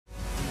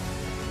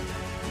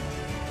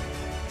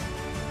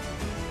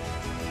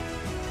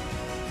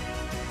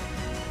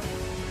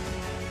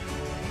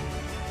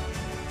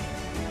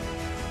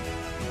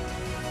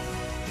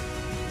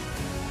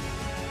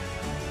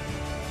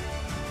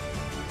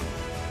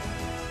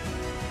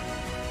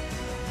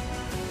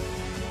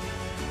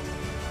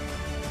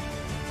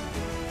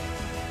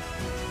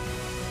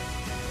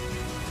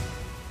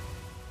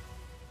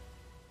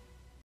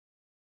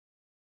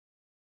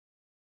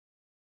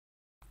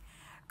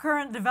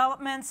Current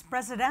developments,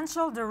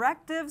 presidential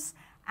directives,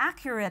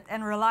 accurate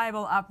and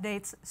reliable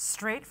updates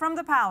straight from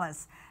the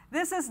palace.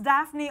 This is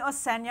Daphne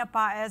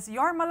Oseña-Paez,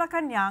 your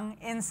Malacañang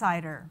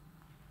insider.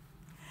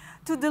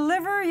 To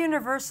deliver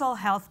universal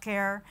health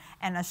care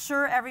and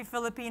assure every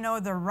Filipino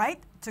the right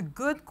to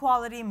good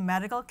quality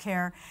medical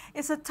care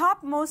is a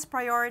topmost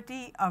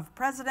priority of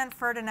President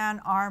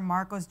Ferdinand R.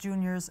 Marcos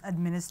Jr.'s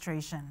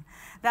administration.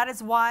 That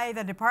is why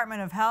the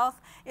Department of Health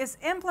is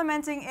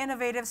implementing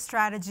innovative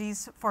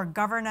strategies for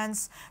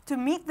governance to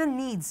meet the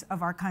needs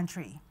of our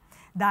country.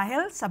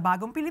 Dahil sa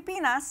bagong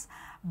Pilipinas,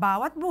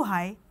 bawat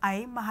buhay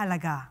ay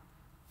mahalaga.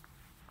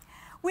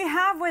 We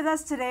have with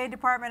us today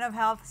Department of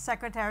Health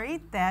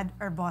Secretary Ted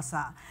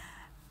Herbosa.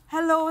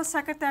 Hello,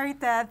 Secretary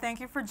Ted.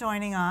 Thank you for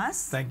joining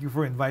us. Thank you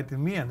for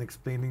inviting me and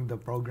explaining the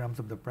programs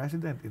of the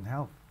President in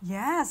health.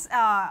 Yes,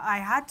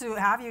 I had to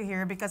have you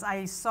here because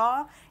I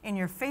saw in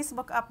your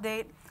Facebook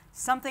update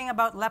something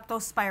about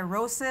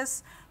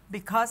leptospirosis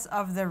because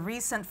of the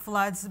recent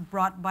floods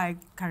brought by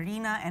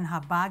Carina and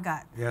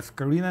Habagat. Yes,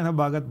 Carina and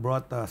Habagat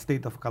brought a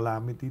state of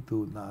calamity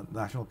to the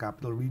National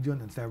Capital Region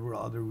and several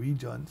other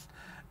regions.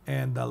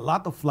 And a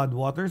lot of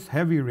floodwaters,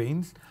 heavy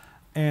rains.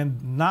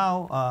 And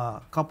now,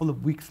 a couple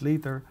of weeks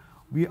later,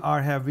 we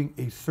are having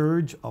a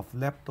surge of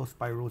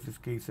leptospirosis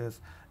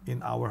cases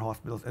in our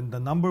hospitals. And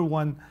the number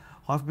one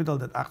hospital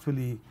that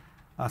actually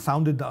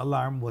sounded the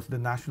alarm was the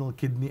National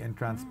Kidney and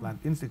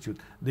Transplant Institute.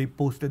 They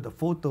posted a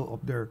photo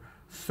of their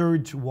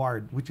surge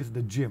ward, which is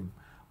the gym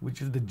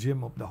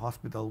of the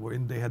hospital,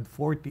 wherein they had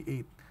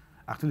 48.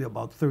 Actually,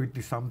 about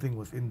 30-something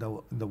was in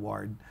the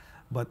ward.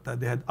 But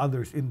they had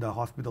others in the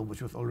hospital,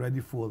 which was already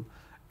full.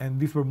 And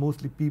these were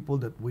mostly people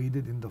that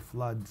waded in the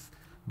floods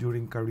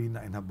during Carina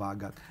and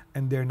Habagat.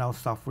 And they're now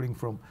suffering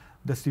from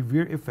the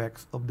severe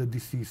effects of the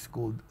disease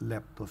called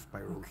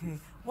leptospirosis. Okay.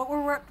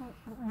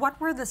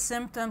 What were the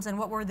symptoms and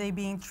what were they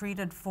being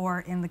treated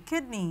for in the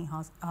kidney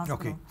hospital?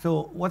 Okay.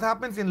 So what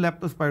happens in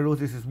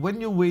leptospirosis is when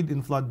you wade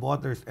in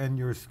floodwaters and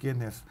your skin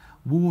has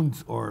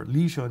wounds or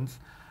lesions,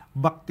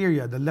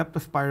 bacteria, the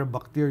leptospira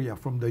bacteria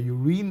from the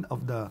urine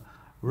of the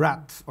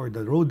rats or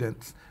the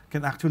rodents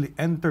can actually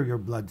enter your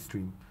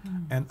bloodstream.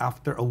 And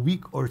after a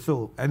week or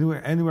so,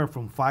 anywhere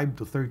from 5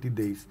 to 30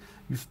 days,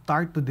 you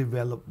start to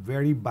develop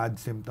very bad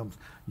symptoms.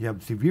 You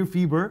have severe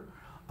fever,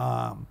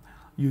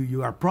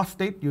 you are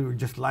prostrate, you're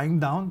just lying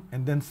down,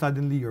 and then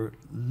suddenly your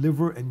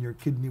liver and your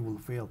kidney will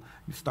fail.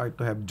 You start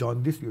to have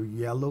jaundice, you're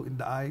yellow in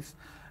the eyes,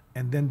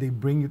 and then they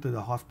bring you to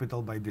the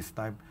hospital by this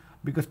time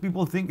because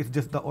people think it's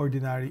just the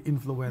ordinary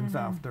influenza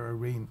after a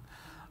rain.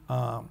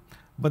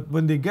 But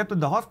when they get to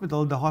the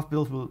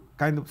hospitals will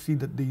kind of see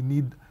that they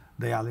need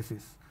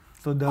dialysis.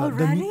 So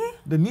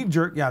the knee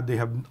jerk, they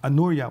have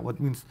anuria, what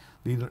means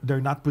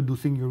they're not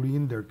producing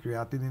urine, their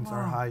creatinines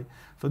are high.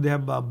 So they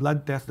have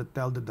blood tests that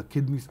tell that the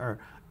kidneys are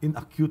in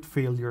acute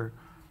failure.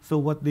 So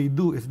what they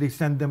do is they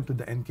send them to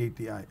the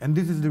NKTI. And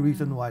this is the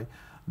reason why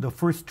the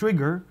first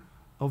trigger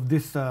of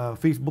this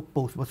Facebook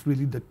post was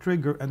really the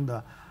trigger and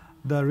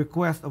the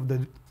request of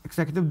the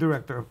executive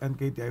director of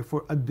NKTI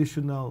for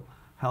additional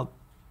health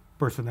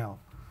personnel.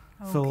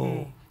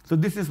 Okay. So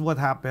this is what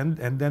happened,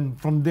 and then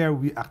from there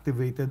we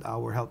activated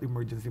our Health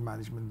Emergency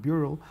Management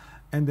Bureau,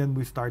 and then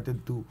we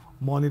started to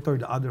monitor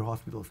the other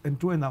hospitals. And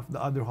true enough,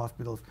 the other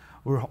hospitals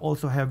were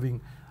also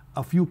having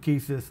a few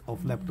cases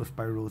of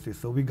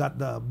leptospirosis. So we got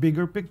the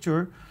bigger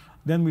picture,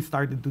 then we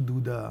started to do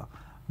the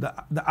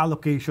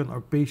allocation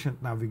or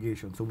patient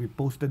navigation. So we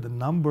posted a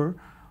number.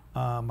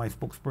 My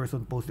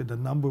spokesperson posted a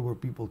number where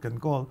people can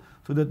call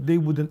so that they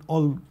wouldn't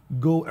all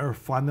go or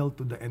funnel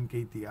to the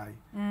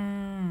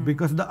NKTI.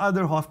 Because the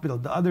other hospital,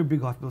 the other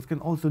big hospitals can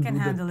also can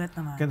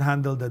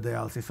handle the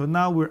dialysis. So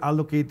now we're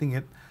allocating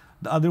it.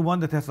 The other one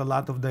that has a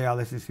lot of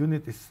dialysis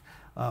unit is,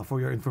 for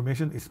your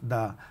information, is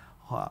the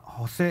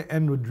Jose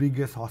N.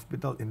 Rodriguez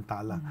Hospital in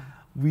Tala.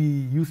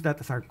 We use that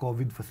as our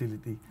COVID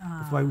facility.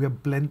 That's why we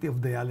have plenty of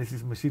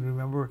dialysis machine.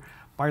 Remember,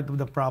 part of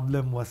the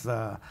problem was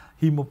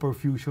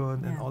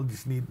hemoperfusion and all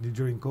this need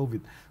during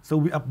COVID. So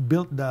we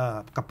upbuilt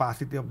the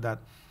capacity of that.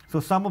 So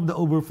some of the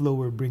overflow,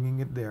 we're bringing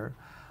it there.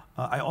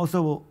 I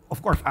also,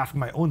 of course, asked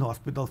my own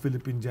hospital,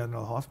 Philippine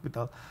General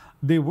Hospital.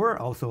 They were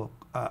also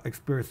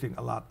experiencing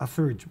a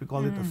surge. We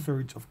call it a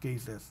surge of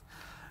cases.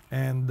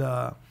 And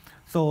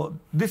so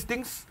these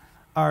things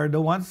are the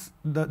ones,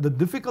 the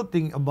difficult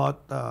thing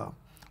about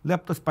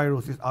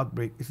leptospirosis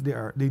outbreak is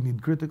they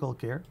need critical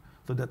care.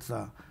 So that's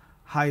a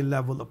high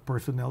level of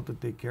personnel to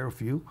take care of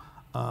you.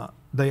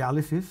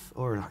 Dialysis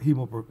or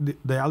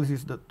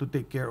dialysis to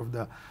take care of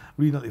the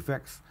renal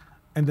effects.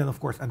 And then,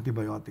 of course,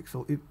 antibiotics.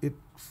 So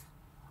it's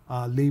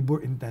labor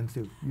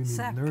intensive. You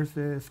need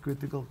nurses,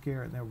 critical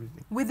care, and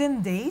everything.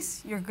 Within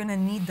days, you're gonna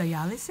need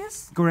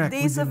dialysis? Correct.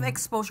 Days of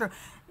exposure.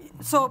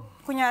 So,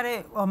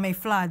 kunyari, may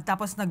flood,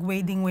 tapos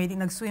nag-wading,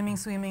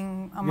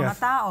 nag-swimming ang mga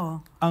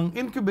tao. Ang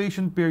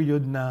incubation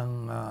period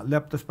ng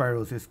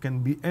leptospirosis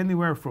can be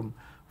anywhere from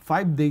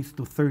 5 days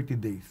to 30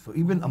 days. So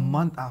even a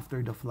month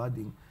after the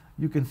flooding,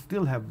 you can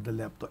still have the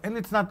lepto. And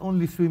it's not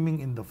only swimming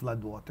in the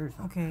floodwaters.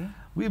 Okay.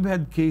 We've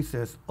had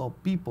cases of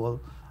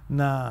people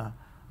na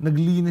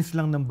naglinis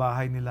lang ng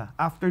bahay nila.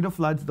 After the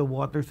floods, the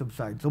water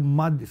subsides, so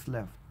mud is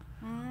left.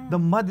 The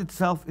mud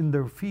itself in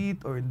their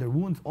feet or in their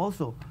wounds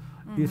also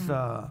is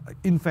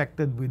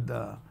infected with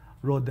the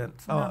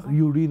rodents,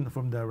 urine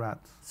from the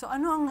rats. So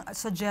ano ang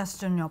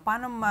suggestion nyo?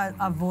 Paano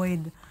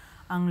ma-avoid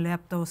ang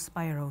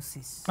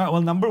leptospirosis?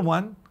 Well, number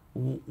one,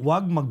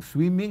 wag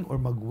mag-swimming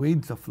or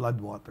mag-wade sa flood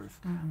waters.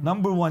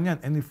 Number one yan.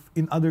 And if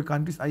in other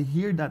countries, I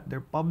hear that their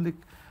public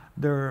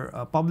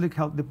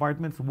health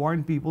departments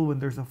warn people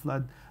when there's a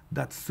flood,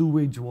 that's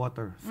sewage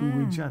water.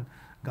 Sewage yan.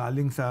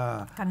 Galing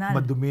sa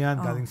madumihan,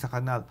 galing sa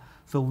kanal.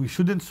 So we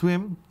shouldn't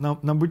swim. Now,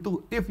 number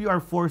two, if you are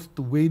forced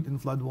to wade in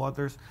flood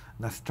waters,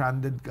 na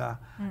stranded ka,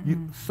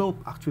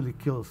 soap actually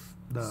kills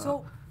the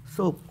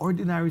soap.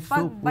 Ordinary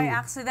soap. Pag by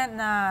accident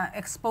na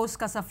exposed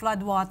ka sa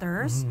flood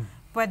waters,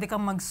 pwede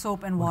kang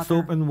mag-soap and water.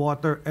 Soap and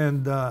water.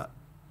 And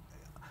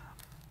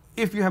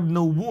if you have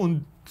no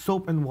wound,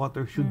 soap and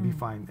water should be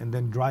fine. And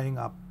then drying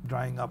up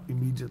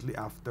immediately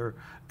after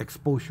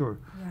exposure.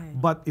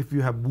 Right. But if you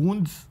have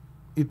wounds,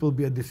 it will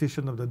be a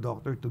decision of the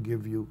doctor to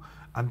give you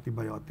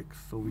antibiotics.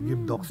 So we give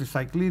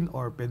doxycycline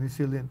or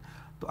penicillin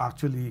to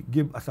actually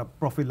give as a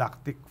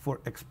prophylactic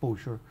for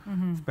exposure,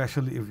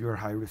 especially if you're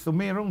high risk. So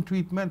mayroong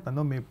treatment,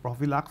 may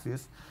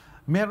prophylaxis.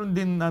 Meron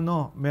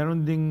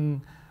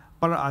ding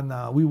paraan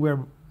na we wear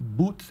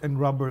boots and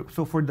rubber.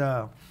 So for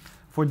the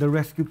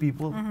rescue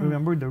people,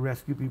 remember the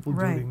rescue people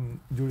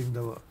during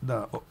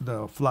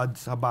the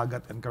floods,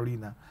 Habagat and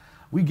Karina,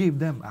 we gave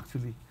them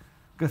actually,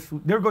 because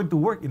they're going to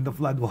work in the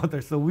flood water,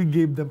 so we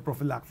gave them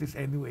prophylaxis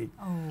anyway.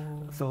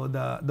 So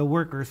the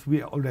workers,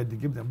 we already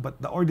give them,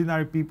 but the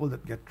ordinary people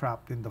that get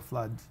trapped in the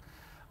floods,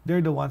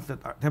 they're the ones that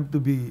have to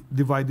be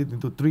divided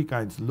into three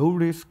kinds: low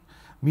risk,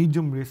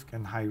 medium risk,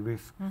 and high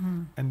risk.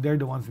 And they're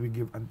the ones we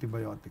give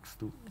antibiotics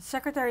to.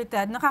 Secretary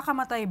Ted,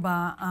 nakakamatay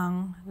ba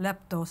ang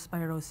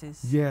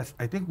leptospirosis? Yes,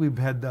 I think we've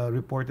had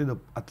reported of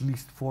at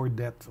least 4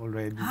 deaths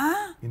already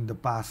in the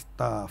past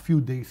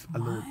few days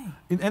alone.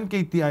 In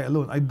NKTI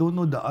alone, I don't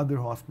know the other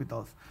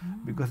hospitals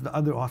because the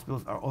other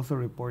hospitals are also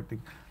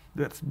reporting.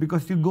 That's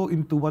because you go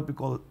into what we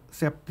call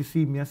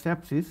septicemia,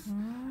 sepsis,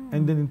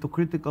 and then into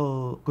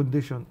critical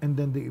condition, and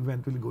then they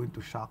eventually go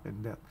into shock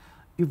and death.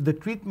 If the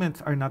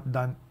treatments are not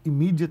done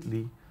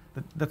immediately,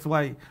 that's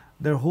why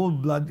their whole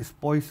blood is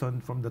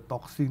poisoned from the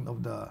toxin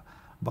of the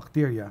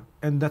bacteria.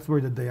 And that's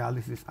where the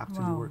dialysis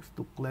actually works,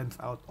 to cleanse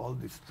out all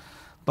these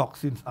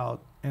toxins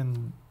out.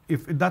 And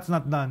if that's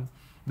not done,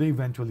 they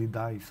eventually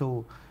die.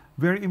 So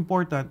very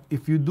important,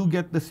 if you do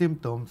get the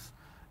symptoms,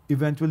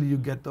 eventually you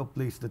get to a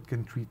place that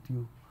can treat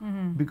you.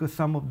 Because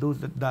some of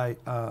those that die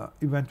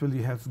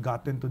eventually has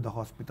gotten to the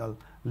hospital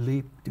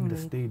late in the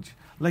stage.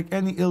 Like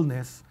any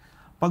illness,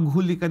 pag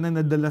huli ka na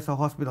nadala sa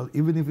hospital,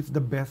 even if it's the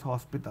best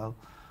hospital,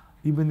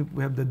 even if we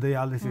have the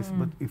dialysis,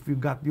 but if you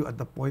got you at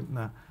the point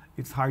na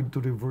it's hard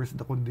to reverse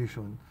the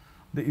condition,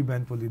 they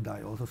eventually die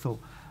also. So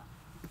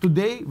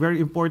today, very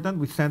important,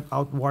 we sent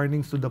out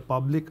warnings to the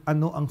public.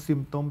 Ano ang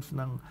symptoms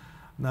ng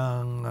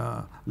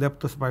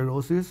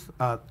leptospirosis?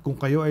 Kung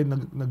kayo ay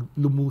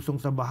naglumusong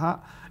sa baha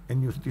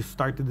and you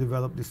start to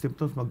develop these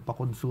symptoms,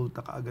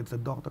 magpakonsulta ka agad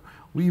sa doctor.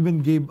 We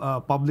even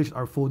published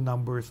our phone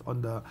numbers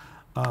on the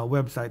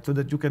website so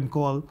that you can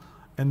call,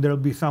 and there'll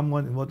be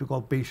someone in what we call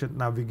patient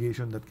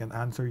navigation that can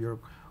answer your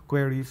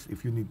queries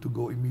if you need to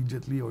go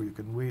immediately or you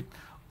can wait,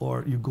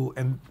 or you go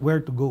and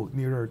where to go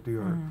nearer to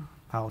your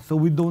house. So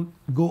we don't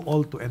go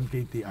all to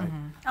NKTI.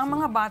 Ang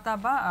mga bata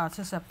ba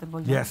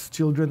susceptible? Yes,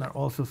 children are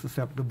also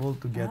susceptible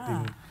to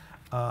getting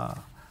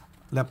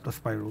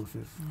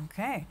leptospirosis.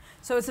 Okay.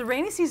 So it's the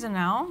rainy season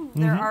now.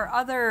 There are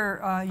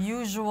other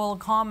usual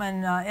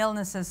common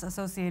illnesses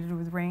associated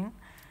with rain.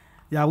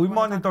 Yeah, we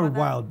monitor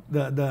wild.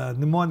 The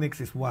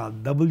mnemonics is wild,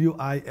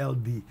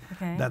 WILD.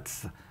 Okay.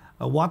 That's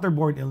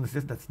waterborne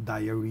illnesses, that's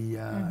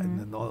diarrhea, and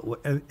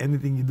then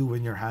anything you do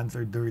when your hands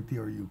are dirty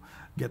or you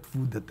get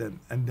food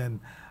and then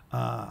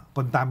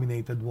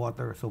contaminated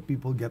water. So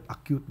people get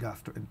acute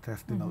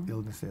gastrointestinal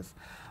illnesses.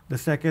 The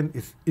second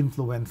is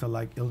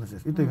influenza-like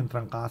illnesses. Ito yung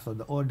trangkaso,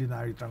 the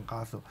ordinary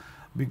trangkaso,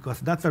 because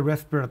that's a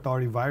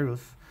respiratory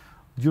virus.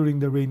 During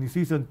the rainy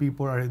season,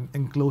 people are in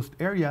enclosed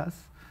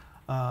areas.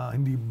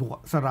 Hindi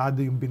sarado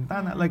yung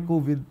bintana, like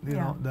COVID,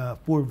 you know, the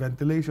poor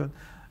ventilation.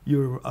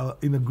 You're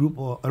in a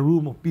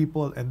room of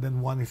people, and then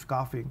one is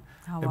coughing.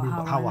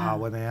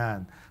 Hawa-hawa na yan.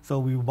 So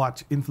we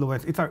watch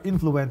influenza. It's our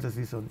influenza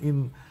season.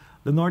 In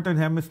the Northern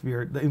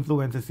Hemisphere, the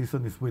influenza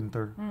season is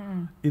winter.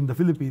 In the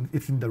Philippines,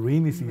 it's in the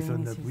rainy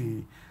season that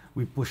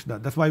we push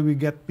that. That's why we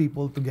get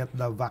people to get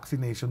the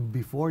vaccination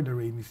before the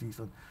rainy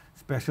season,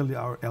 especially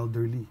our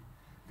elderly.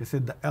 Kasi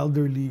the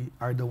elderly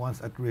are the ones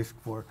at risk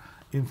for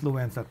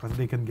influenza because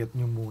they can get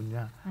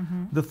pneumonia.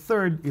 The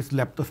third is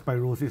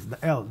leptospirosis,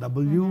 the L,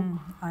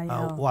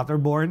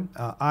 waterborne.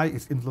 I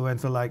is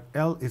influenza-like.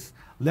 L is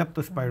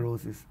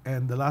leptospirosis.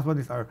 And the last one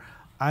is our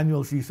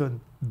annual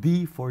season,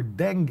 D for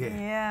dengue.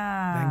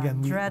 Yeah,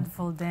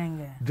 dreadful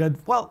dengue.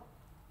 Well,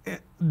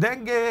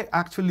 dengue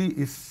actually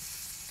is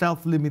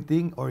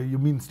self-limiting, or you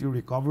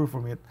recover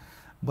from it,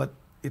 but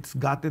it's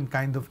gotten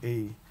kind of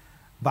a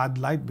bad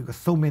light because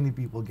so many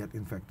people get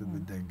infected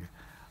with dengue.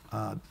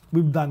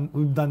 We've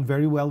done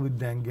very well with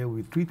dengue.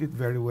 We treat it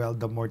very well.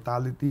 The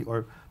mortality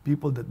or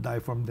people that die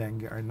from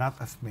dengue are not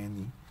as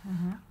many,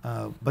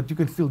 but you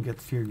can still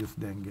get serious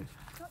dengue.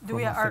 Do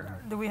we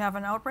have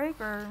an outbreak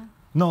or?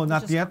 No,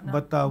 not yet. No?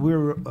 But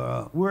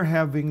we're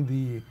having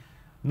the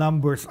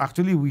numbers.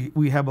 Actually,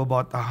 we have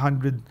about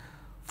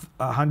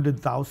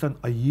 100,000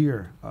 a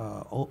year,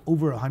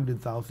 over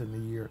 100,000 a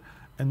year,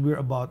 and we're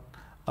about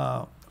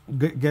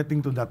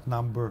getting to that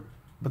number.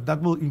 But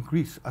that will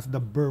increase as the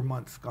Burr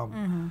months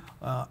come.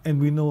 And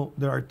we know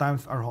there are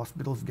times our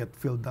hospitals get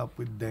filled up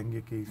with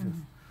dengue cases.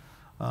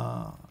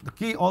 The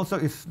key also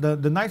is,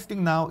 the nice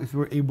thing now is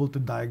we're able to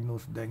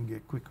diagnose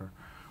dengue quicker.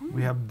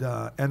 We have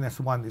the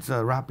NS1, it's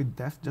a rapid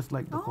test, just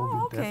like the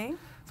COVID test.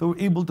 So we're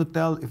able to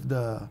tell if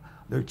their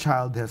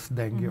child has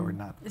dengue or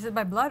not. Is it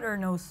by blood or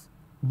nose?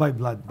 By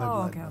blood, by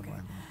blood. Okay.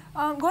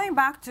 Going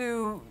back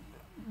to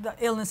the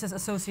illnesses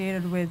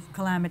associated with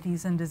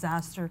calamities and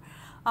disaster,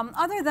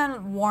 other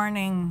than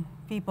warning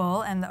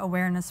people and the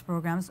awareness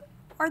programs,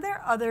 are there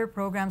other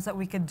programs that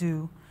we could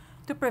do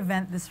to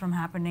prevent this from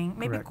happening?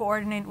 Maybe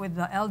coordinate with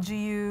the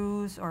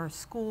LGUs or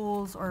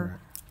schools or...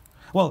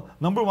 Well,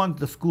 number one,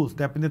 the schools.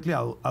 Definitely,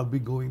 I'll be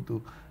going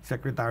to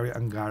Secretary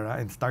Angara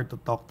and start to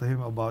talk to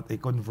him about a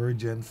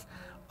convergence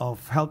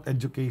of health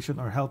education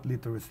or health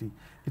literacy.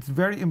 It's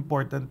very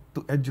important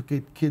to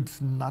educate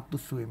kids not to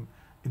swim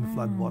in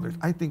floodwaters.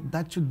 I think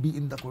that should be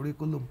in the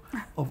curriculum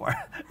of our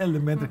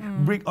elementary.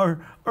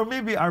 Or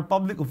maybe our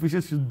public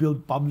officials should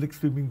build public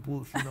swimming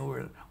pools,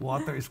 where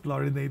water is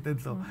chlorinated,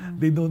 so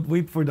they don't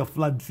wait for the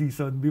flood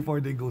season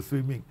before they go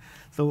swimming.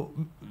 So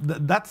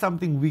that's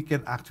something we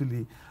can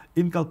actually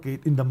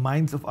inculcate in the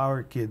minds of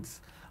our kids.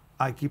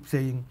 I keep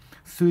saying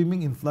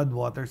swimming in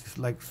floodwaters is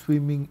like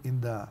swimming in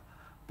the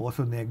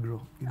Pozo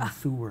Negro, in the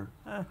sewer.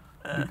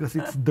 Because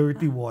it's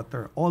dirty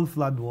water. All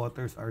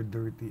floodwaters are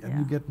dirty. And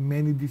you get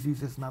many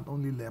diseases, not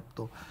only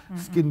lepto,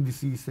 skin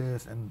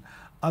diseases and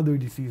other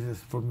diseases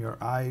from your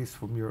eyes,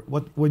 from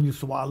when you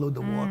swallow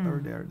the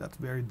water there, that's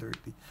very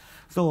dirty.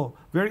 So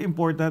very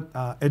important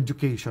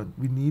education.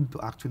 We need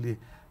to actually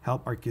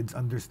help our kids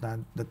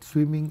understand that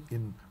swimming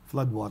in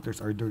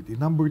floodwaters are dirty.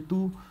 Number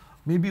two,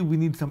 maybe we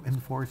need some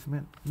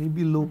enforcement.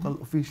 Maybe local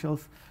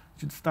officials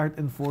should start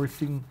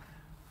enforcing,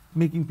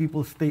 making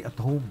people stay at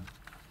home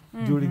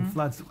during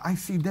floods. I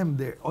see them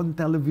there on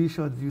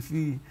television. You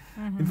see,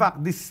 in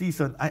fact, this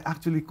season I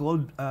actually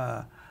called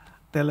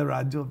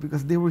Teleradio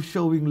because they were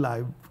showing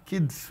live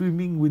kids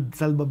swimming with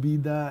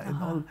salbabida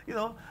and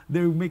all.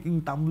 They're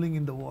making tumbling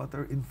in the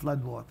water in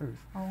floodwaters.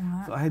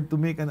 So I had to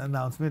make an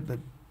announcement that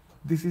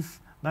this is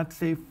not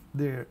safe.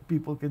 There,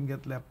 people can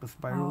get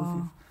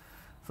leptospirosis.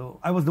 So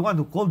I was the one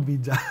who called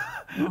media.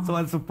 So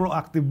it's a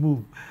proactive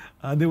move.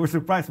 They were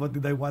surprised. What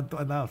did I want to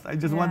announce? I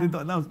just wanted to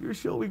announce, you're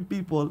showing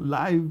people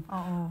live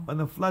on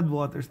the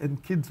floodwaters,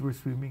 and kids were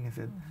swimming. I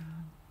said,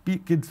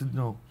 kids should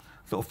know.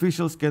 So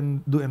officials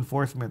can do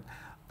enforcement.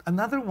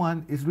 Another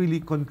one is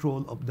really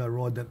control of the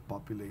rodent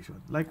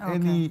population. Like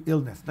any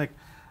illness, like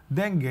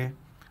dengue,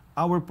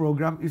 our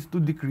program is to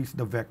decrease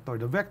the vector.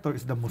 The vector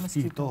is the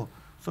mosquito.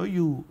 So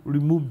you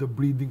remove the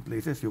breeding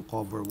places, you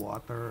cover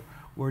water,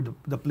 or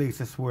the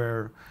places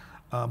where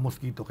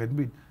mosquito can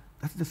breed.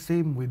 That's the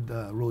same with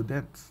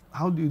rodents.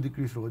 How do you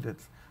decrease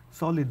rodents?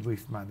 Solid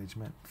waste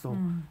management. So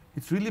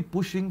it's really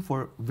pushing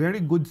for very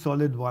good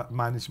solid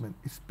management,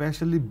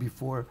 especially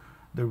before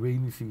the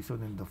rainy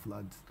season and the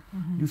floods.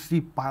 You see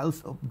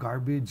piles of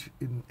garbage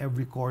in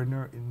every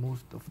corner in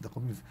most of the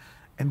communities.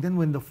 And then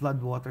when the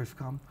flood waters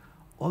come,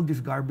 all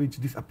this garbage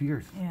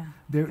disappears.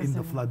 They're in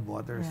the flood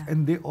waters.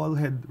 And they all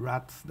had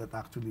rats that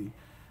actually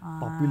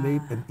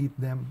populate and eat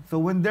them. So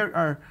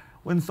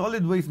when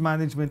solid waste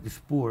management is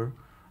poor,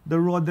 the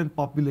rodent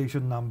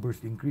population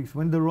numbers increase.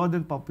 When the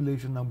rodent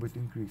population numbers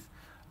increase,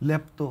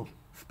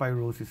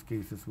 leptospirosis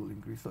cases will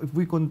increase. So if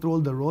we control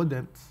the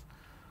rodents,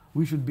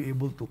 we should be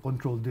able to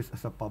control this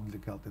as a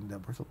public health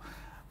endeavor. So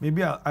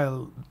maybe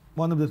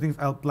one of the things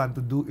I'll plan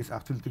to do is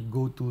actually to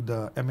go to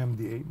the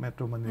MMDA,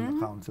 Metro Manila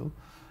Council,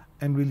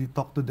 and really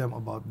talk to them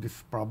about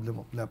this problem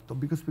of lepto,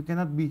 because we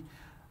cannot be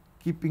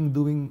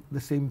doing the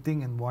same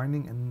thing and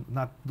warning and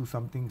not do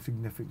something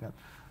significant.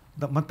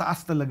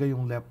 Mataas talaga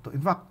yung lepto.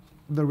 In fact,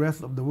 the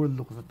rest of the world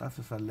looks at us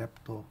as a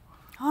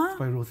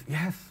leptospirosis.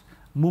 Yes,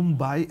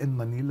 Mumbai and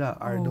Manila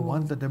are the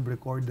ones that have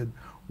recorded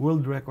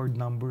world record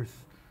numbers.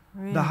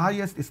 Really? The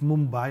highest is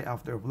Mumbai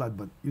after a flood,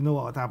 but you know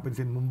what happens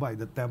in Mumbai?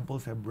 The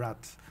temples have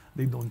rats.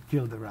 They don't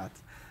kill the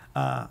rats.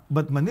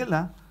 But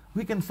Manila,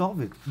 we can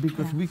solve it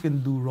because we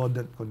can do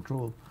rodent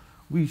control.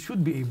 We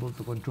should be able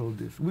to control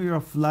this. We're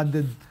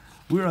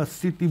a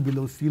city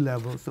below sea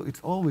level, so it's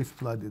always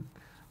flooded.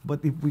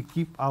 But if we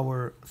keep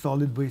our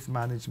solid waste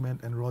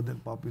management and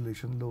rodent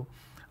population low,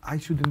 I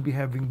shouldn't be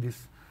having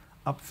this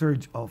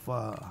upsurge of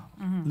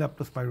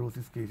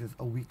leptospirosis cases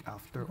a week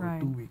after or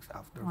 2 weeks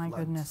after My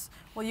floods. goodness.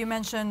 Well, you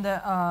mentioned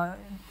the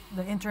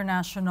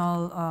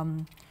international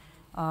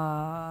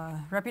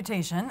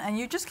reputation, and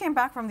you just came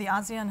back from the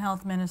ASEAN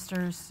Health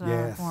Ministers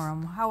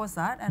Forum. How was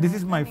that? And this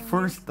is my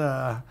first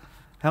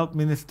health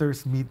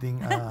ministers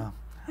meeting.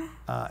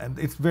 And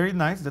it's very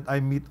nice that I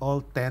meet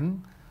all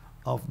 10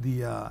 of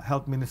the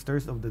health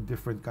ministers of the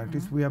different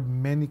countries. We have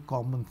many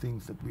common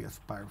things that we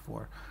aspire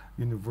for.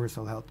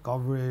 Universal health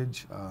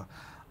coverage,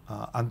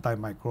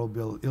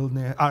 antimicrobial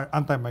illness,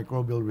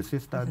 antimicrobial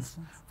resistance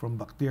from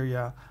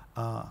bacteria,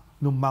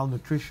 no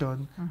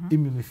malnutrition,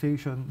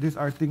 immunization. These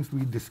are things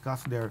we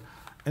discuss there.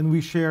 And we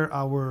share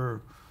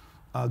our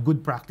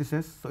good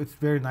practices. So it's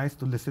very nice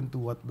to listen to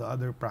what the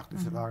other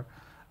practices are.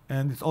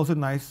 And it's also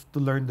nice to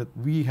learn that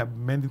we have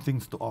many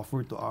things to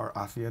offer to our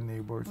ASEAN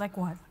neighbors. Like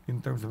what?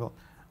 In terms of health.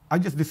 I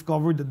just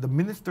discovered that the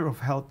Minister of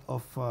Health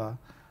of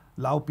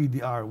Lao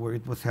PDR, where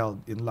it was held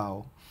in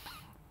Lao,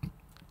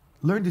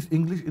 learned his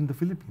English in the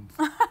Philippines.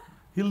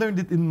 He learned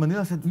it in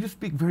Manila. Said, "You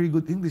speak very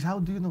good English. How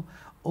do you know?"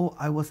 "Oh,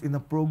 I was in a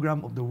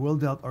program of the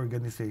World Health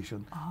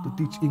Organization to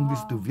teach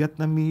English to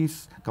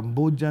Vietnamese,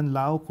 Cambodian,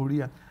 Lao,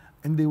 Korean."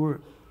 And they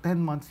were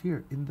 10 months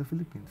here in the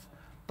Philippines,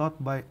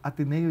 taught by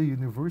Ateneo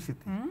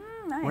University.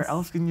 Nice. Where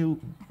else can you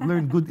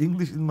learn good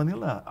English in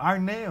Manila?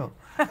 Arneo.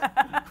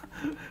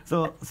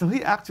 So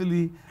he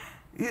actually,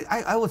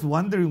 I was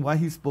wondering why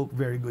he spoke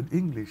very good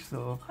English.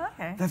 So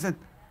that's it.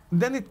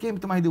 Then it came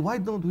to my idea, why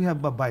don't we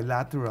have a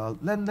bilateral?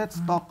 Then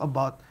let's talk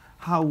about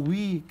how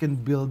we can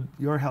build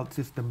your health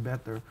system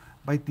better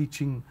by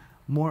teaching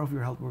more of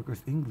your health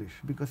workers English.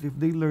 Because if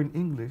they learn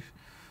English,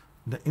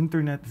 the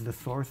internet is the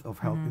source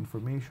of health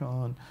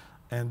information,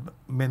 and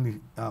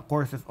many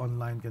courses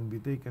online can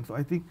be taken. So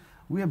I think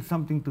we have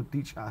something to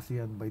teach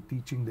ASEAN by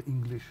teaching the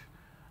English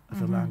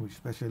as a language,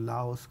 especially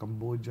Laos,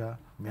 Cambodia,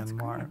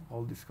 Myanmar,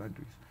 all these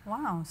countries.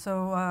 Wow,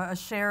 so a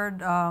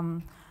shared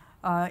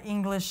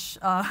English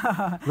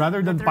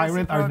rather than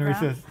pirate our program.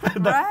 nurses.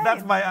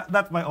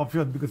 That's my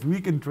option, because we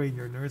can train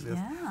your nurses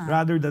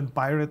rather than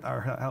pirate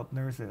our health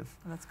nurses.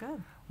 That's good.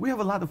 We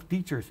have a lot of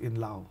teachers in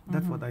Lao.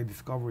 That's what I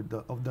discovered.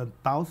 Of the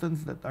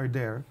thousands that are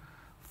there,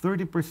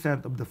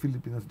 30% of the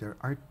Filipinos there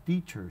are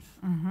teachers.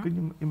 Can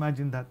you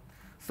imagine that?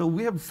 So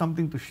we have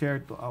something to share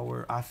to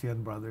our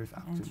ASEAN brothers,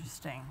 actually.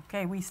 Interesting.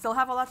 Okay, we still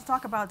have a lot to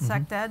talk about,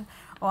 SecTed.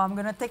 Oh, I'm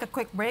going to take a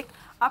quick break.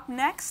 Up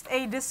next,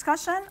 a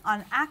discussion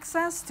on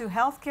access to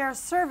healthcare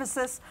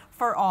services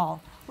for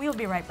all. We'll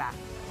be right back.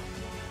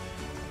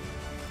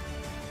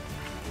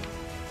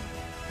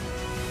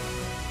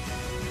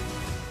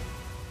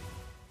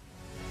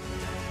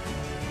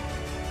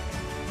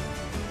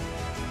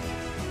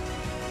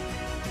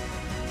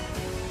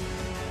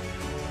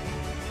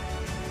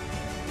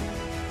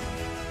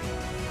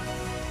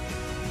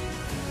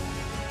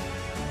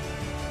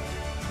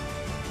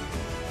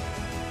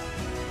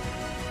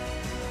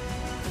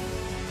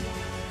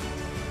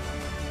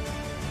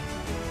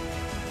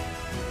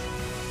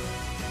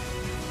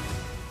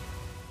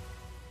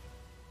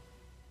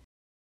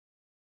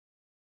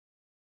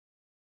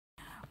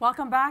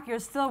 Welcome back.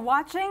 You're still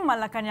watching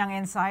Malacañang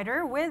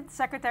Insider with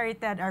Secretary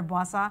Ted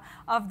Herbosa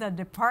of the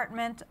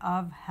Department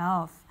of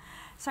Health.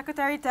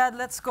 Secretary Ted,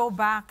 let's go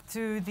back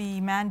to the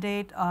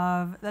mandate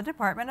of the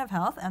Department of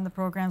Health and the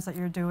programs that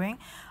you're doing.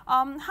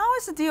 How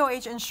is the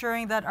DOH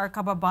ensuring that our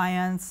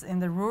kababayans in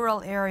the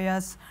rural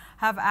areas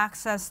have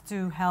access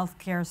to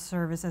healthcare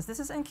services?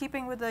 This is in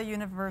keeping with the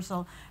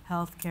Universal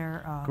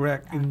Healthcare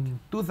Correct. Act. In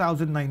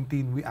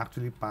 2019, we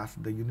actually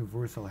passed the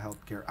Universal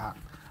Healthcare Act.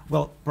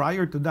 Well,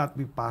 prior to that,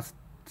 we passed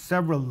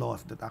several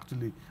laws that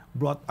actually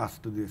brought us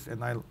to this,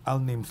 and I'll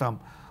name some.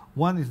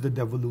 One is the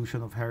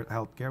devolution of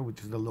healthcare,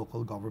 which is the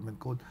local government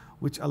code,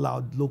 which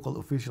allowed local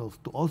officials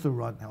to also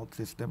run health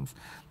systems.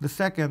 The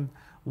second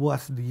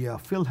was the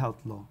PhilHealth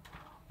law,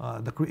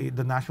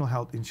 the National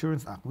Health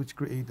Insurance Act, which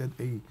created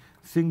a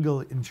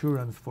single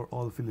insurance for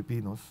all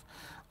Filipinos.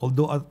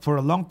 Although for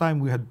a long time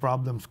we had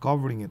problems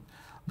covering it.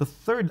 The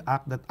third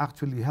act that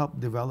actually helped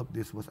develop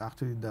this was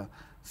actually the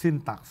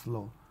sin tax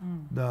law,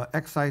 the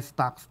excise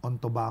tax on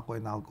tobacco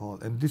and alcohol,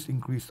 and this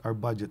increased our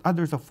budget.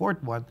 There's a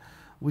fourth one,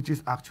 which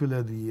is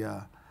actually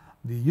the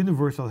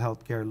Universal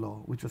Healthcare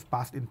Law, which was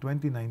passed in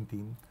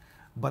 2019,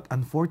 but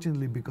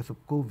unfortunately because of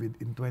COVID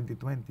in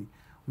 2020,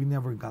 we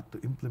never got to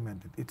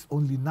implement it. It's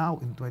only now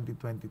in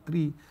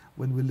 2023,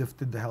 when we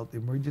lifted the health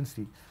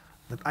emergency,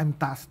 that I'm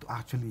tasked to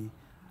actually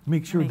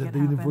make sure that the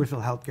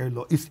Universal Healthcare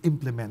Law is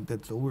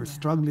implemented. So we're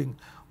struggling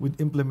with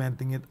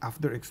implementing it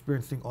after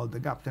experiencing all the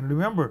gaps. And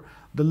remember,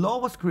 the law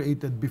was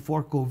created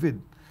before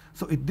COVID.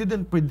 So it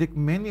didn't predict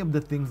many of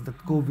the things that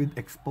COVID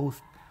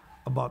exposed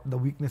about the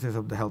weaknesses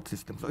of the health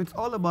system. So it's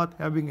all about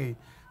having a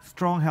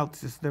strong health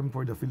system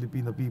for the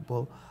Filipino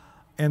people.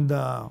 And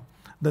the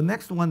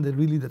next one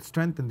that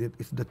strengthened it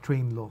is the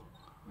train law.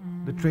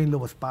 The train law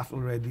was passed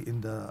already in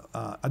the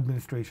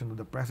administration of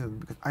the president,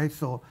 because I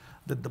saw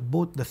that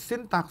both the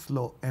sin tax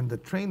law and the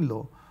train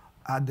law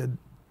added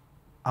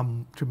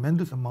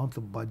tremendous amounts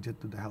of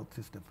budget to the health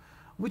system,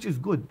 which is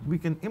good. We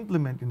can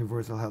implement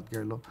universal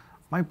healthcare law.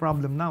 My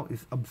problem now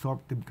is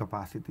absorptive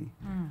capacity.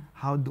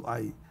 How do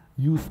I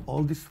use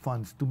all these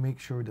funds to make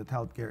sure that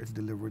healthcare is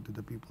delivered to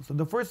the people? So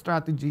the first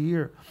strategy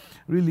here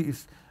really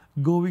is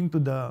going to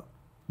the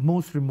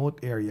most remote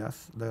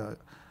areas, the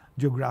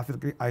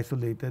geographically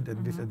isolated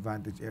and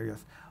disadvantaged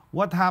areas,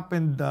 what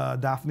happened,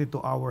 Daphne,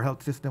 to our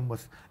health system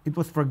was it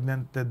was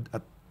fragmented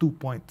at 2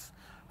 points.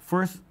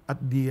 First, at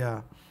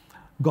the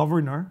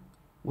governor,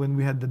 when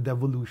we had the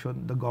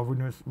devolution, the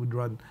governors would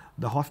run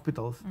the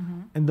hospitals,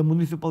 and the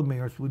municipal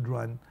mayors would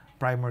run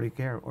primary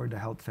care or the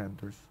health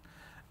centers.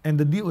 And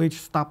the DOH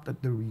stopped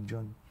at the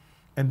region.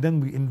 And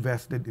then we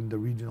invested in the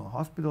regional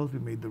hospitals, we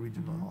made the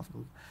regional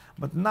hospitals.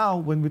 But now,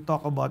 when we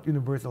talk about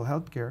universal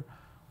health care,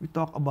 we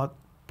talk about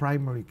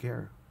primary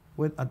care.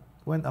 When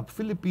a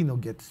Filipino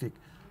gets sick,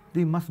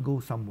 they must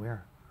go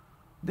somewhere.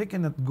 They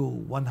cannot go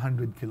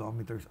 100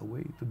 kilometers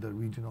away to the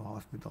regional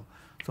hospital.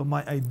 So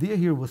my idea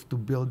here was to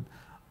build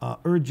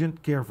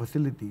urgent care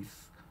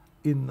facilities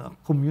in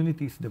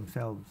communities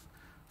themselves.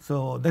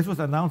 So this was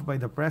announced by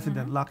the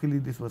president. Luckily,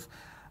 this was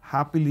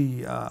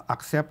happily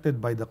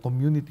accepted by the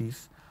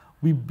communities.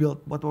 We built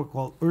what were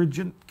called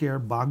urgent care,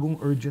 bagong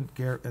urgent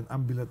care and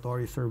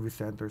ambulatory service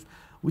centers,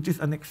 which is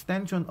an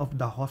extension of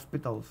the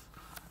hospitals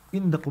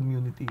in the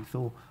community.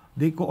 So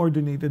they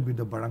coordinated with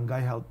the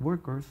barangay health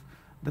workers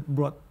that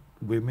brought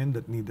women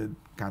that needed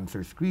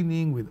cancer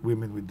screening, with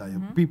women with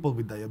people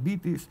with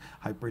diabetes,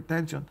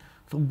 hypertension.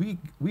 So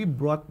we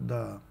brought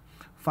the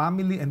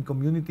family and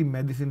community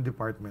medicine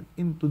department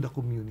into the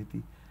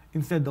community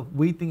instead of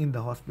waiting in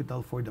the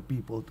hospital for the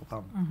people to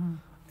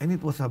come. And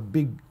it was a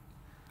big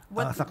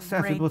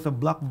success. It was a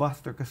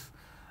blockbuster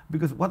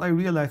because what I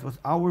realized was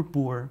our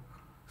poor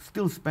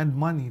still spend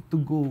money to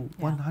go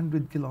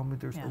 100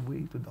 kilometers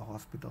away to the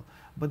hospital.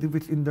 But if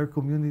it's in their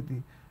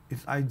community,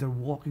 it's either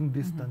walking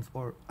distance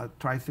or a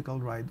tricycle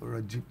ride or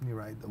a jeepney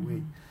ride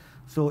away.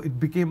 So it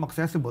became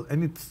accessible,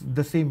 and it's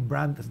the same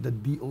brand as the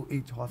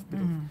DOH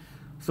hospitals.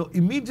 So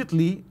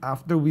immediately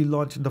after we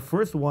launched the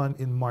first one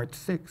in March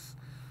 6,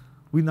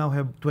 we now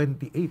have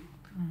 28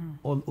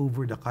 all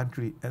over the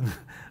country. And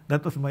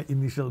that was my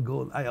initial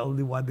goal. I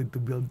only wanted to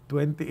build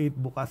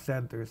 28 Bukas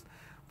centers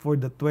for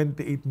the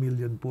 28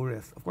 million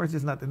poorest. Of course,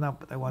 it's not enough,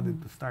 but I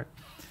wanted to start.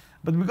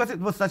 But because it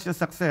was such a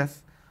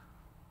success,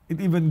 it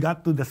even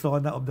got to the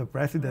sauna of the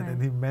president,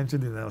 and he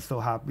mentioned it, and I was so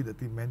happy that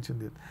he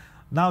mentioned it.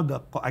 Now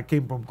I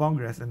came from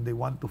Congress, and they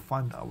want to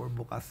fund our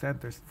Bukas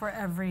centers. For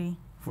every,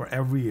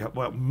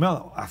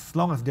 well, as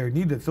long as they're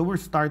needed. So we're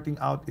starting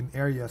out in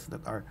areas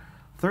that are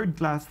third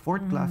class,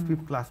 fourth class,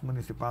 fifth class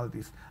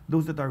municipalities,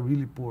 those that are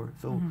really poor.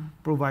 So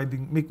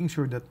making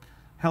sure that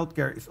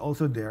healthcare is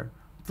also there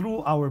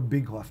through our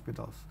big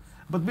hospitals.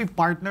 But we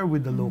partner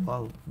with the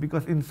local,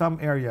 because in some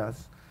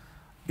areas,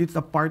 it's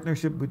a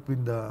partnership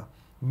between the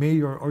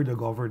mayor or the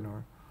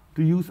governor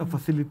to use a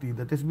facility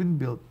that has been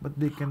built, but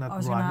they cannot run it. I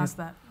was going to ask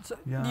that. So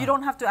you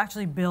don't have to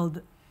actually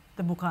build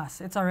the Bukas.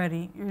 It's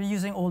already, you're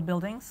using old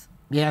buildings?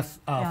 Yes.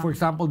 For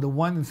example, the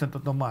one in Santo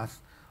Tomas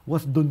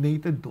was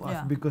donated to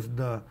us because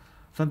the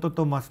Santo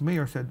Tomas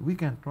mayor said, we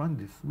can't run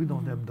this. We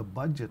don't have the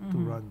budget to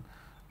run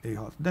a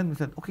hospital. Then we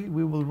said, okay,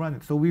 we will run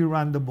it. So we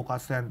ran the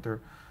Bukas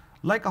Center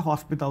like a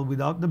hospital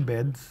without the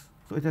beds.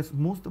 So it has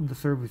most of the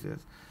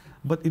services.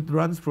 But it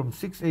runs from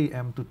 6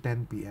 a.m. to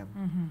 10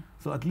 p.m.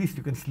 So at least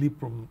you can sleep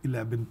from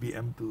 11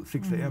 p.m. to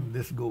 6 a.m.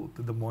 Let's go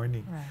to the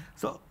morning. Right.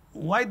 So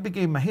why it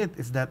became a hit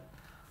is that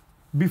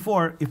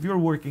before, if you're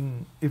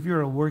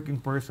a working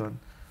person,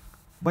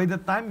 by the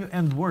time you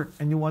end work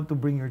and you want to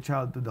bring your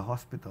child to the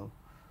hospital,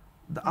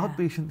 the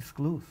outpatient is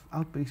closed.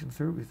 Outpatient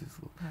service is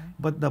closed. Right.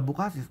 But the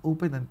Bukas is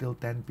open until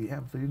 10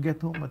 p.m. So you get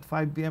home at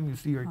 5 p.m., you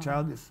see your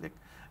child is sick,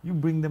 you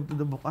bring them to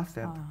the Bukas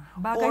Center.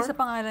 Bagay sa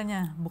pangalan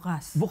niya,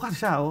 Bukas. Bukas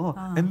siya, oo.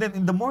 And then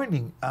in the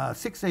morning,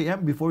 6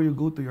 a.m. before you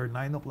go to your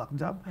 9 o'clock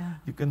job,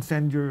 you can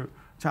send your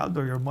child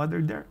or your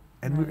mother there,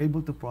 and we're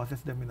able to process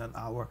them in an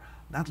hour.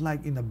 Not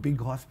like in a big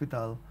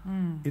hospital.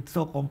 It's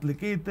so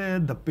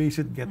complicated, the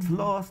patient gets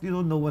lost, no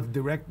one's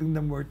directing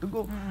them where to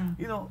go.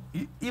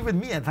 Even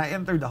me, as I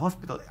enter the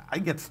hospital, I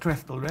get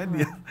stressed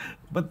already.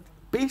 But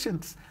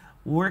patients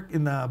work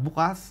in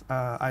Bukas.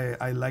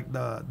 I like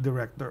the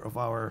director of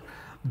our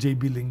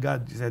JB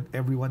Lingad. She said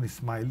everyone is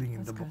smiling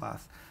in the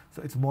Bukas.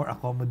 So it's more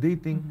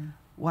accommodating.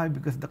 Why?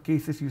 Because the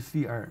cases you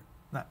see are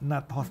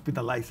not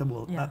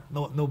hospitalizable,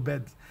 no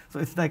beds. So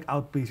it's like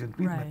outpatient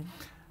treatment.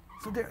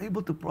 So they're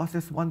able to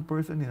process one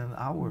person in an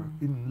hour,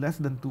 in less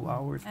than 2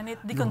 hours. And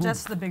it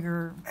decongests the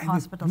bigger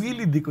hospitals. It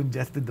really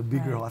decongested the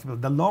bigger hospital.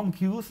 The long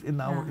queues in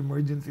our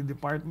emergency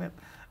department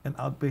and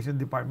outpatient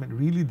department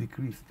really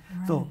decreased.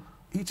 So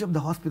each of the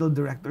hospital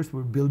directors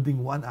were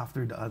building one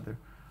after the other.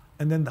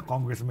 And then the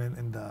congressman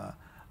and the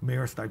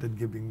mayor started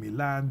giving me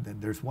land,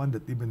 and there's one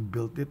that even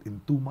built it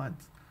in 2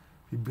 months.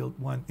 He built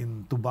one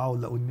in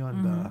Tubao, La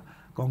Union. The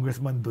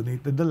congressman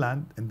donated the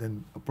land and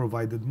then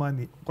provided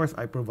money. Of course,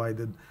 I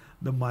provided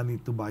the money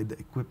to buy the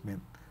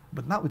equipment.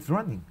 But now it's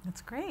running.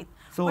 That's great.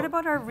 So, what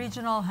about our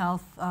regional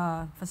health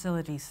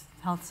facilities,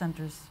 health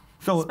centers,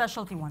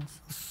 specialty ones?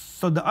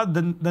 So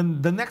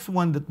the next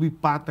one that we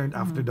patterned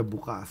after the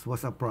Bukas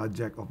was a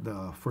project of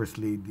the First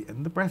Lady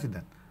and the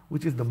President,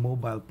 which is the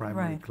mobile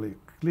primary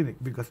clinic,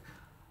 because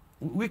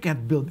we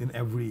can't build in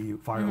every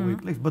faraway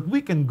place, but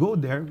we can go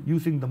there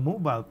using the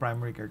mobile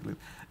primary care clinic.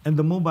 And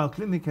the mobile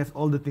clinic has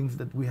all the things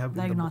that we have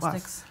in the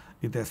Bukas.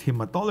 It has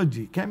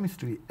hematology,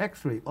 chemistry,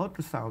 X-ray,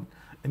 ultrasound,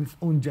 and its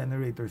own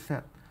generator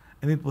set.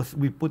 And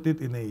we put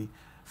it in a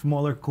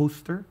smaller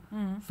coaster,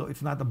 so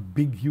it's not a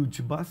big,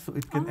 huge bus, so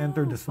it can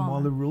enter the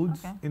smaller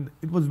roads. Okay.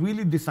 It was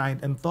really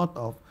designed and thought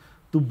of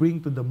to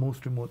bring to the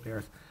most remote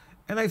areas.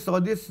 And I saw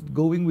this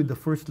going with the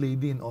First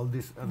Lady in all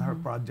this, and her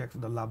projects,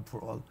 the Lab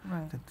for All.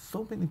 Right. That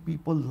so many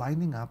people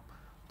lining up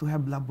to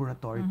have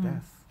laboratory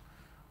tests.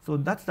 So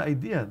that's the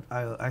idea.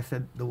 I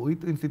said the way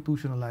to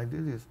institutionalize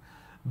this is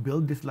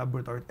build this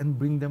laboratory and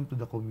bring them to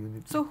the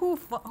community. So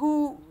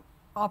who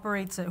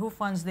operates it? Who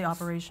funds the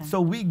operation?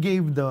 So we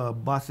gave the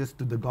buses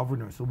to the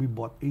governor. So we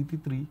bought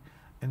 83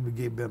 and we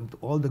gave them to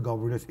all the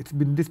governors. It's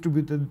been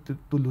distributed to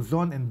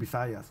Luzon and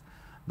Visayas,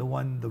 the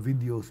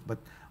videos, but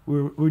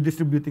we're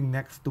distributing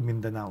next to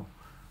Mindanao.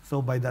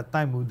 So by that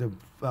time, we would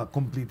have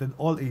completed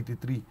all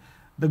 83.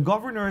 The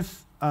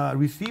governors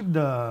received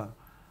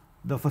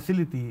the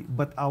facility,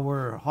 but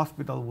our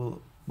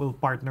hospital will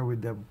partner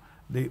with them.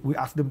 We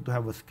ask them to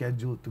have a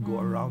schedule to go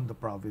around the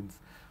province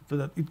so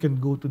that it can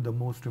go to the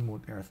most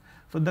remote areas.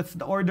 So that's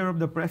the order of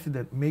the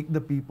president, make the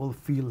people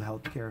feel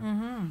healthcare.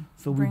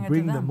 So we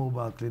bring the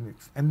mobile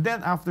clinics. And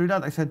then after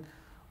that, I said,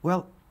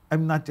 well,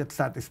 I'm not yet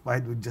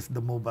satisfied with just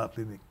the mobile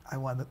clinic. I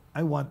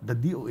want the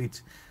DOH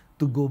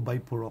to go by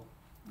Purok.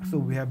 So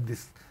we have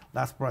this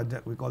last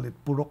project, we call it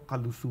Purok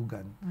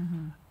Kalusugan.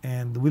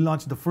 And we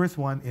launched the first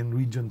one in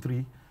Region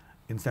 3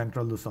 in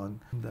Central Luzon.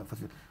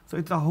 So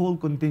it's a whole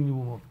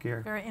continuum of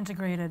care. Very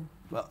integrated.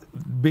 Well,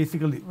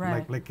 basically,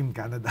 Right. like in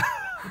Canada.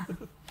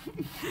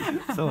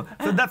 so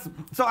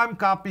I'm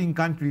copying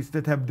countries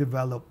that have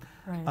developed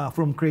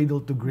from cradle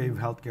to grave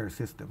healthcare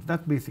systems.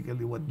 That's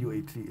basically what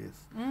UHC is.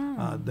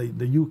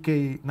 The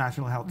UK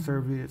National Health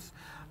Service,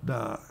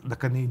 the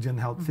Canadian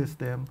health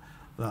system,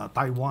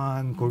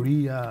 Taiwan,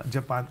 Korea,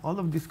 Japan, all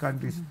of these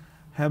countries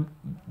have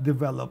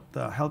developed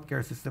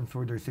healthcare systems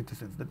for their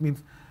citizens. That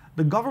means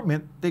the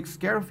government takes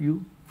care of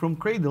you from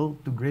cradle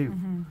to grave.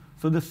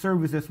 So the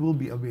services will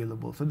be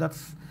available. So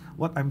that's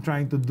what I'm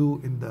trying to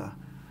do in the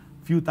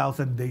few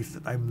thousand days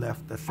that I'm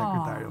left as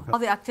Secretary of Health. All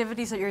the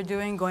activities that you're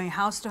doing, going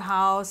house to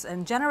house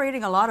and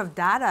generating a lot of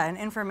data and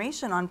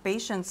information on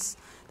patients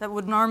that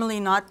would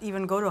normally not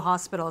even go to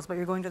hospitals, but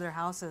you're going to their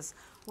houses.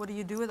 What do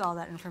you do with all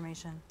that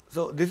information?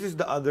 So this is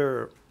the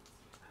other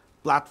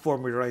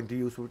platform we're trying to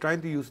use. We're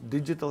trying to use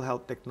digital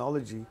health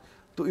technology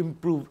to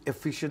improve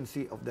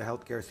efficiency of the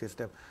healthcare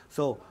system.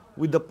 So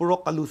with the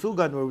Purok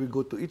Kalusugan, where we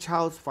go to each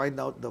house, find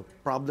out the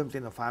problems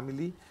in a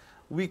family,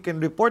 we can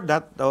report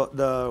that.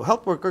 The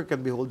health worker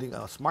can be holding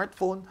a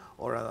smartphone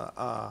or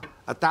a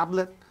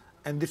tablet,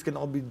 and this can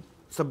all be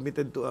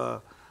submitted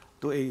to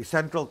a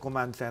central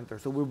command center.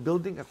 So we're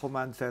building a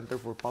command center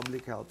for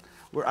public health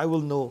where I will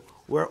know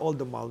where all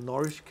the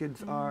malnourished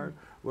kids are,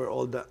 where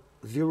all the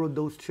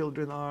zero-dose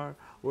children are,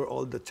 where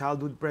all the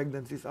childhood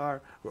pregnancies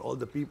are, where all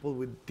the people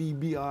with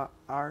TB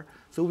are.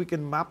 So we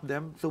can map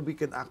them, so we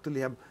can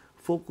actually have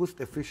focused,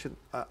 efficiently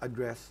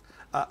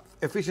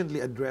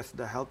address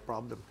the health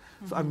problem.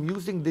 So I'm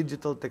using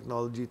digital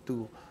technology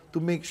to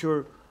make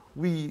sure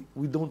we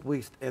don't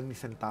waste any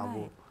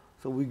centavo.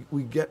 So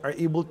we are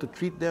able to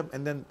treat them,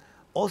 and then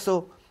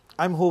also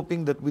I'm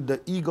hoping that with the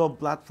eGov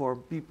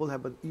platform, people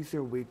have an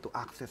easier way to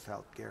access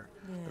healthcare.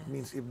 That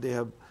means if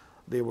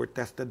they were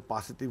tested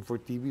positive for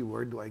TB,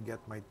 where do I get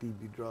my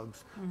TB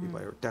drugs? If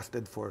I were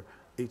tested for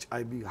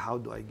HIV, how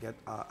do I get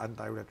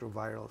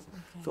antiretrovirals?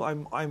 So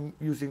I'm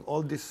using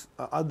all these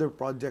other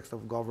projects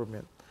of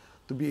government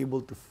to be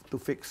able to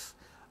fix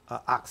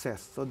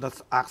access. So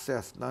that's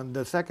access. And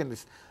the second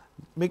is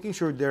making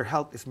sure their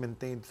health is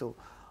maintained. So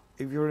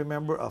if you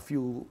remember a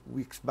few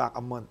weeks back,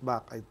 a month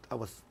back, I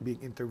was being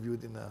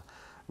interviewed in a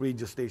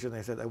radio station.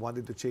 I said I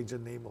wanted to change the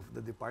name of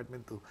the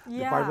department to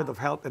Department of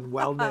Health and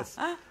Wellness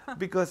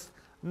because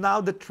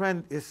now the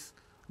trend is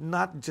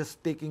not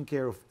just taking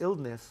care of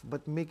illness,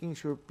 but making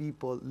sure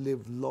people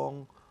live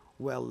long,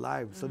 well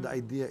lives. So the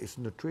idea is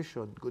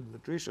nutrition, good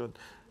nutrition,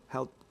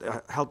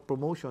 health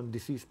promotion,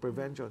 disease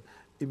prevention,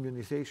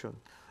 immunization.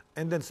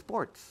 And then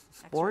sports,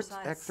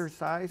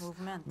 exercise,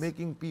 movement.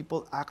 Making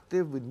people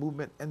active with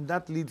movement, and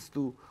that leads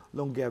to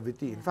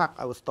longevity. In fact,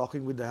 I was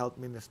talking with the health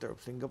minister of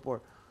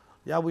Singapore.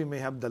 Yeah, we may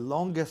have the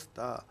longest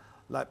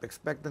life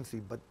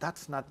expectancy, but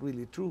that's not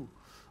really true.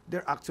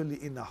 They're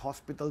actually in a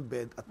hospital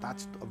bed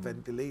attached to a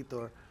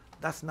ventilator.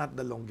 That's not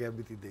the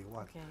longevity they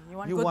want. Okay.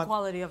 You want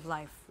quality of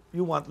life.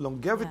 You want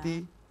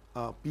longevity,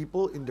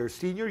 people in their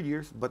senior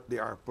years, but they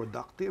are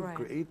productive,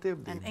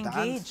 creative, they and dance,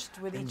 engaged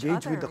with each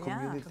engaged other. with the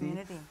community.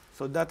 Community.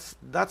 So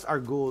that's our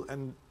goal.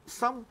 And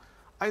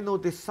I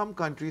noticed some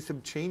countries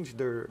have changed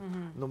their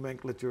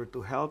nomenclature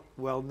to health,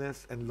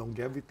 wellness, and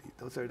longevity.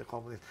 Those are the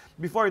components.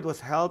 Before it was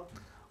health,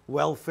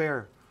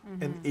 welfare,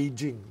 and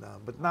aging.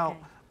 But now,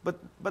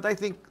 but I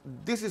think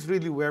this is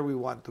really where we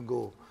want to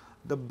go.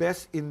 The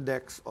best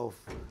index of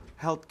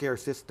healthcare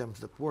systems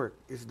that work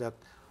is that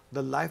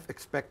the life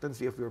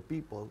expectancy of your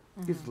people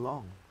is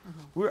long.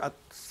 We're at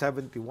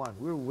 71.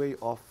 We're way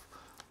off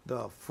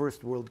the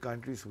first world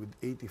countries with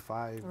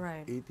 85,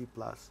 80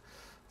 plus.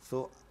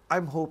 So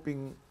I'm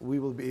hoping we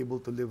will be able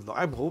to live long.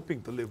 I'm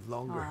hoping to live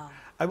longer. Wow.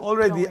 I'm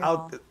already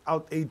Don't we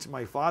all? outaged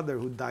my father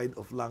who died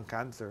of lung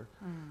cancer.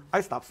 I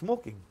stopped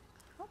smoking.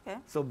 Okay.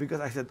 So because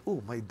I said,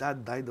 oh, my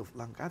dad died of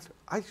lung cancer,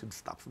 I should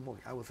stop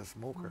smoking. I was a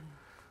smoker.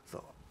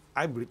 So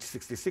I reached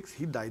 66.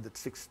 He died at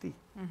 60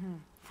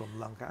 from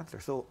lung cancer.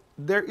 So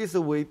there is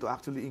a way to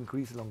actually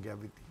increase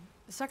longevity.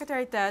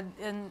 Secretary Ted,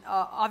 and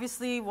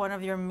obviously one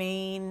of your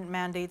main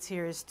mandates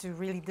here is to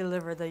really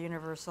deliver the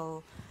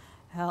universal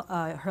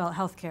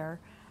health care.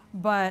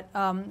 But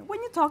when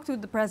you talk to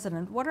the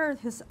president, what are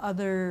his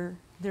other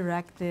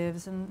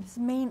directives and his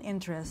main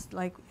interest,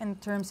 like in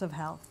terms of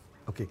health?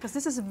 Okay. Because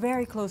this is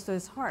very close to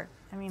his heart.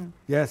 I mean.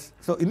 Yes.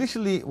 So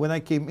initially, when I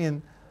came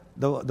in,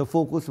 the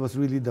focus was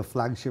really the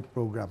flagship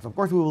programs. Of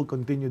course, we will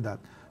continue that.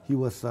 He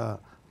was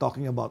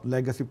talking about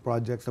legacy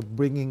projects of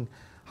bringing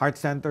heart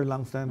center,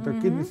 lung center,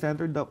 kidney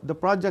center, the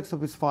projects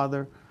of his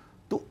father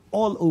to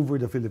all over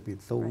the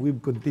Philippines. So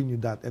we've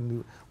continued that,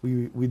 and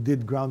we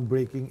did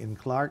groundbreaking in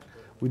Clark.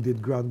 We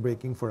did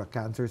groundbreaking for a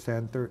cancer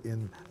center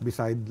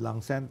beside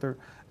lung center,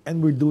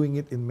 and we're doing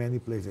it in many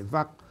places. In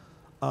fact,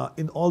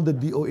 in all the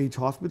DOH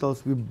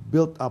hospitals, we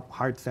built up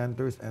heart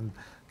centers and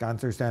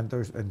cancer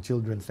centers and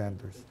children's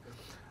centers.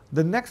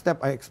 The next step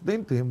I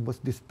explained to him was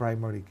this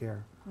primary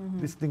care,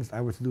 these things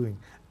I was doing.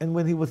 And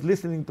when he was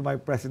listening to my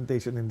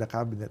presentation in the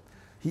cabinet,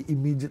 he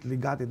immediately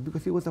got it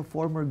because he was a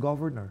former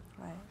governor.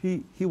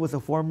 Right. He was a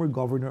former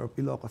governor of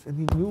Ilocos, and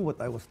he knew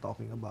what I was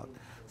talking about.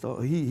 So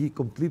he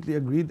completely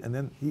agreed, and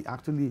then he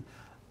actually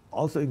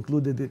also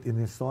included it in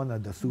his SONA,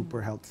 the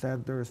super health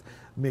centers,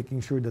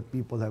 making sure that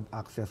people have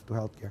access to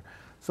healthcare.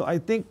 So I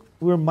think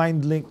we're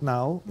mind-linked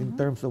now in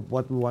terms of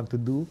what we want to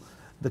do.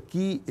 The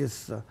key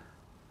is,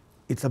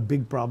 it's a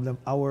big problem.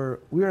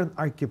 We're an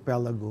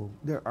archipelago.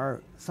 There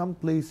are some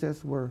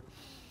places where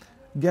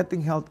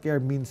getting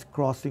healthcare means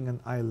crossing an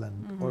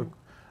island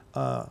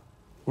or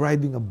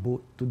riding a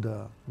boat to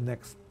the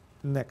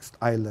next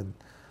island.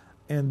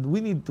 And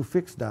we need to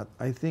fix that.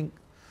 I think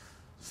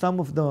some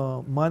of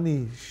the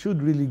money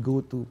should really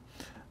go to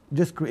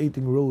just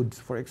creating roads.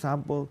 For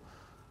example,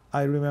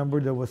 I remember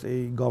there was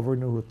a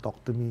governor who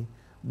talked to me.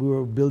 We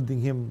were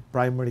building him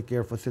primary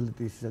care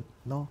facilities. He said,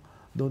 no,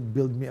 don't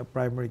build me a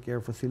primary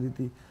care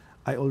facility.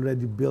 I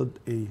already built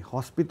a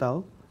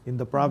hospital in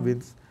the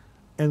province,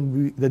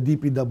 and the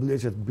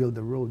DPWH has built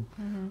a road.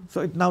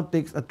 So it now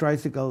takes a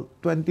tricycle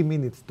 20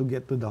 minutes to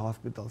get to the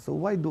hospital. So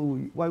why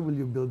will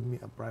you build me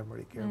a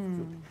primary care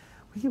facility?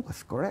 He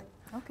was correct.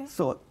 Okay.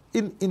 So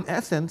in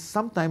essence,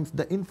 sometimes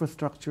the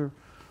infrastructure,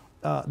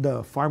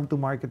 the farm to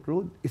market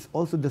road is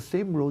also the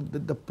same road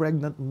that the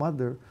pregnant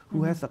mother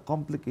who has a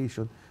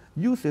complication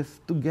uses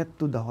to get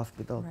to the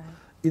hospital. Right.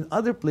 In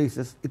other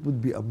places, it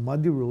would be a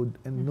muddy road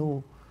and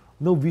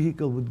no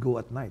vehicle would go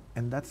at night.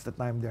 And that's the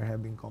time they're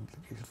having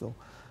complications.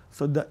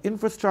 So the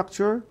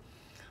infrastructure,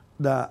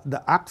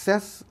 the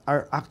access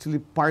are actually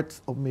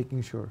parts of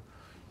making sure.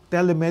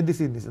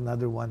 Telemedicine is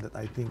another one that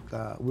I think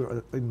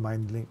we're in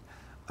MindLink.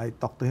 I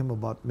talked to him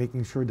about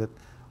making sure that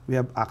we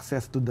have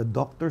access to the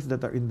doctors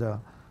that are in the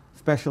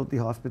specialty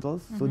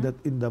hospitals, so that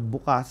in the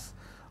bukas,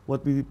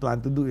 what we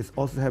plan to do is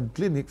also have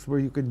clinics where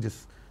you can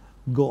just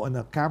go on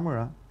a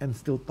camera and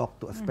still talk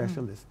to a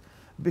specialist.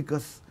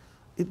 Because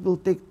it will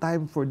take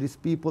time for these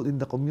people in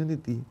the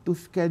community to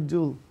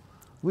schedule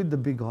with the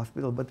big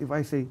hospital. But if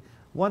I say,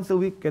 once a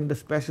week, can the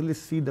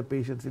specialist see the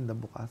patients in the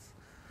bukas?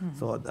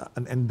 So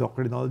an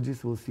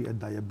endocrinologist will see a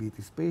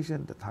diabetes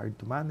patient that's hard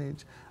to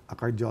manage. A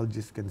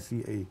cardiologist can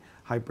see a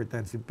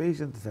hypertensive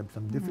patient that has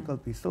some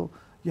difficulty. So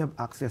you have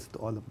access to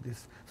all of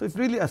this. So it's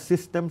really a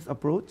systems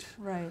approach.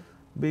 Right.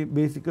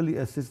 Basically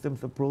a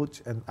systems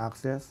approach and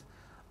access.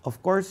 Of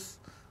course,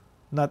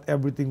 not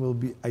everything will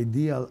be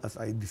ideal as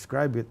I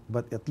describe it,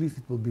 but at least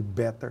it will be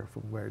better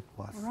from where it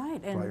was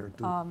prior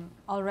to.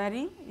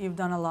 Already, you've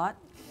done a lot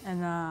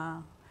in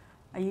a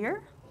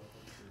year?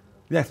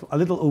 Yes, a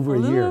little over a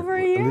year. A little over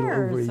a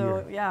year.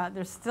 So yeah,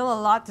 there's still a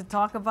lot to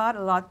talk about,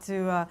 a lot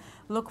to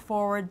look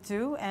forward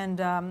to, and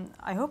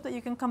I hope that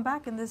you can come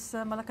back in this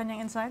Malacañang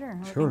Insider.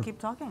 We can keep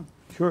talking.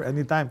 Sure,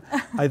 anytime.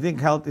 I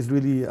think health is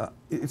really,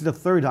 it's the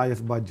third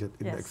highest budget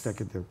in the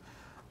executive.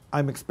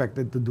 I'm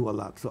expected to do a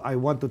lot. So I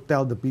want to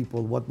tell the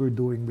people what we're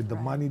doing with the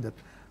money that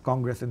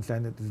Congress and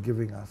Senate is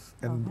giving us,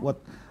 and what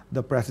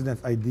the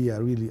President's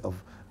idea really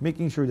of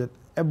making sure that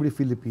every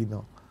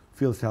Filipino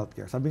feels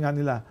healthcare. Sabi nga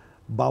nila,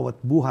 bawat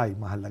buhay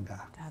mahalaga.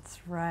 That's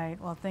right.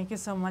 Well, thank you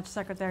so much,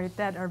 Secretary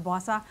Ted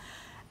Herbosa.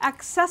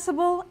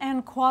 Accessible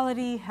and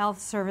quality health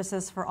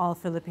services for all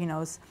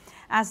Filipinos.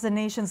 As the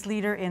nation's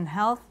leader in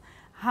health,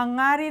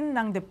 hangarin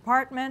ng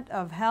Department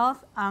of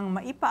Health ang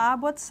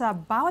maipaabot sa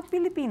bawat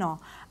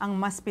Pilipino ang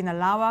mas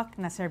pinalawak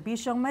na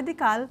serbisyong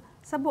medikal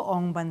sa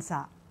buong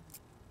bansa.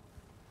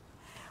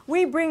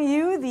 We bring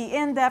you the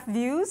in-depth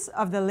views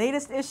of the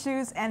latest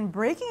issues and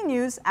breaking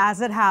news as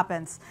it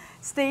happens.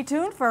 Stay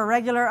tuned for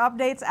regular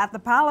updates at the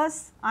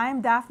Palace. I'm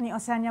Daphne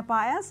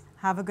Oseña-Paez.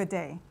 Have a good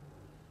day.